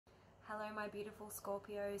Hello my beautiful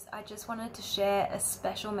Scorpios. I just wanted to share a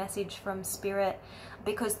special message from Spirit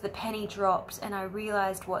because the penny dropped and I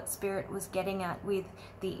realized what Spirit was getting at with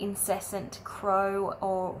the incessant crow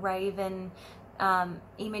or raven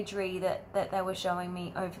imagery that they were showing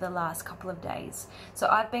me over the last couple of days. So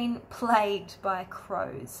I've been plagued by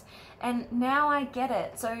crows and now I get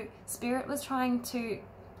it. So Spirit was trying to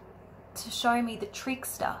show me the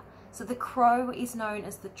trickster. So the crow is known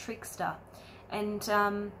as the trickster, and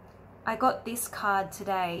I got this card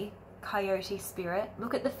today, Coyote Spirit.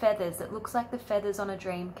 Look at the feathers. It looks like the feathers on a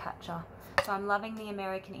dream catcher. So I'm loving the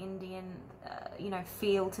American Indian,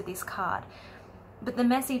 feel to this card. But the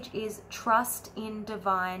message is trust in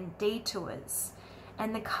divine detours.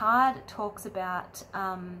 And the card talks about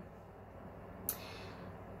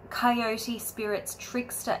Coyote Spirit's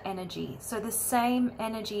trickster energy. So the same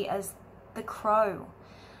energy as the crow.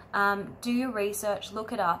 Do your research,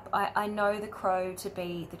 look it up. I know the crow to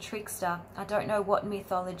be the trickster. I don't know what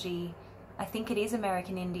mythology. I think it is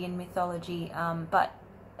American Indian mythology, but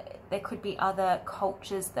there could be other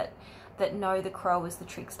cultures that know the crow as the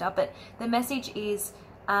trickster. But the message is,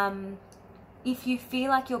 if you feel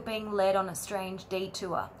like you're being led on a strange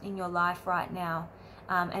detour in your life right now,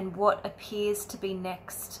 and what appears to be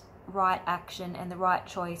next right action and the right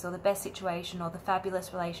choice or the best situation or the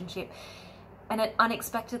fabulous relationship, and it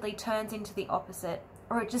unexpectedly turns into the opposite,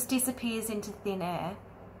 or it just disappears into thin air,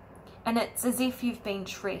 and it's as if you've been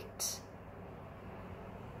tricked,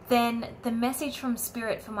 then the message from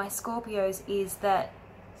Spirit for my Scorpios is that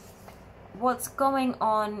what's going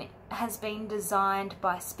on has been designed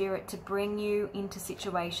by Spirit to bring you into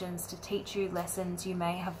situations to teach you lessons you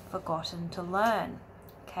may have forgotten to learn.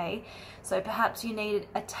 Okay, so perhaps you needed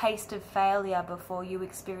a taste of failure before you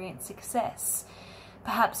experience success.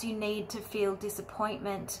 Perhaps you need to feel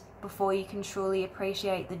disappointment before you can truly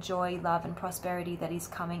appreciate the joy, love, and prosperity that is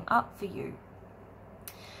coming up for you.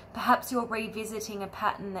 Perhaps you're revisiting a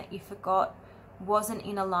pattern that you forgot wasn't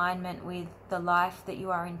in alignment with the life that you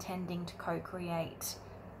are intending to co-create.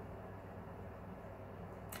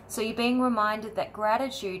 So you're being reminded that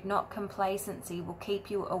gratitude, not complacency, will keep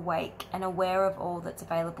you awake and aware of all that's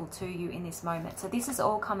available to you in this moment. So this is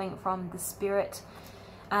all coming from the Spirit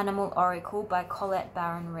Animal Oracle by Colette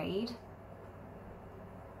Baron Reid.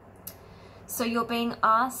 So you're being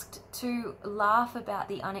asked to laugh about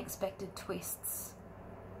the unexpected twists.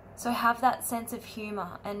 So have that sense of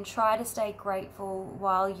humor and try to stay grateful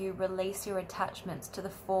while you release your attachments to the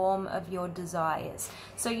form of your desires.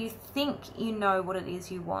 So you think you know what it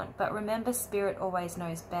is you want, but remember, Spirit always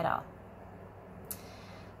knows better.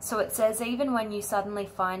 So it says, even when you suddenly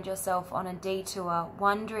find yourself on a detour,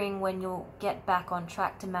 wondering when you'll get back on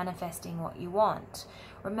track to manifesting what you want,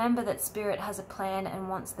 remember that Spirit has a plan and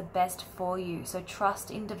wants the best for you. So trust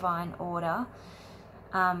in divine order.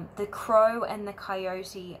 The crow and the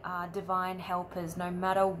coyote are divine helpers, no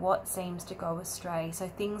matter what seems to go astray. So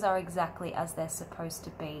things are exactly as they're supposed to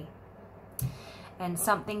be. And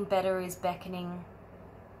something better is beckoning.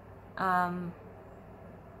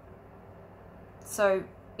 So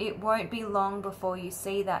it won't be long before you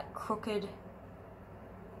see that crooked...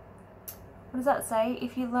 What does that say?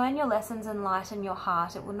 If you learn your lessons and lighten your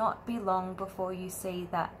heart, it will not be long before you see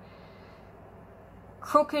that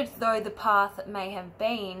crooked though the path may have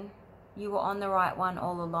been, you were on the right one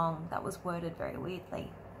all along. That was worded very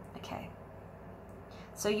weirdly. Okay.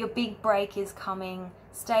 So your big break is coming.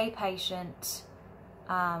 Stay patient.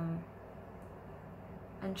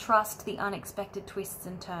 And trust the unexpected twists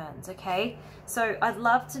and turns, okay? So I'd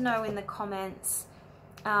love to know in the comments,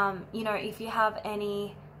 if you have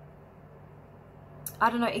any,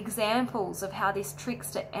 examples of how this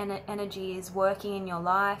trickster energy is working in your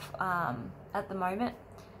life at the moment,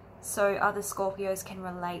 so other Scorpios can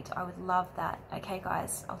relate. I would love that. Okay,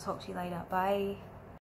 guys, I'll talk to you later. Bye.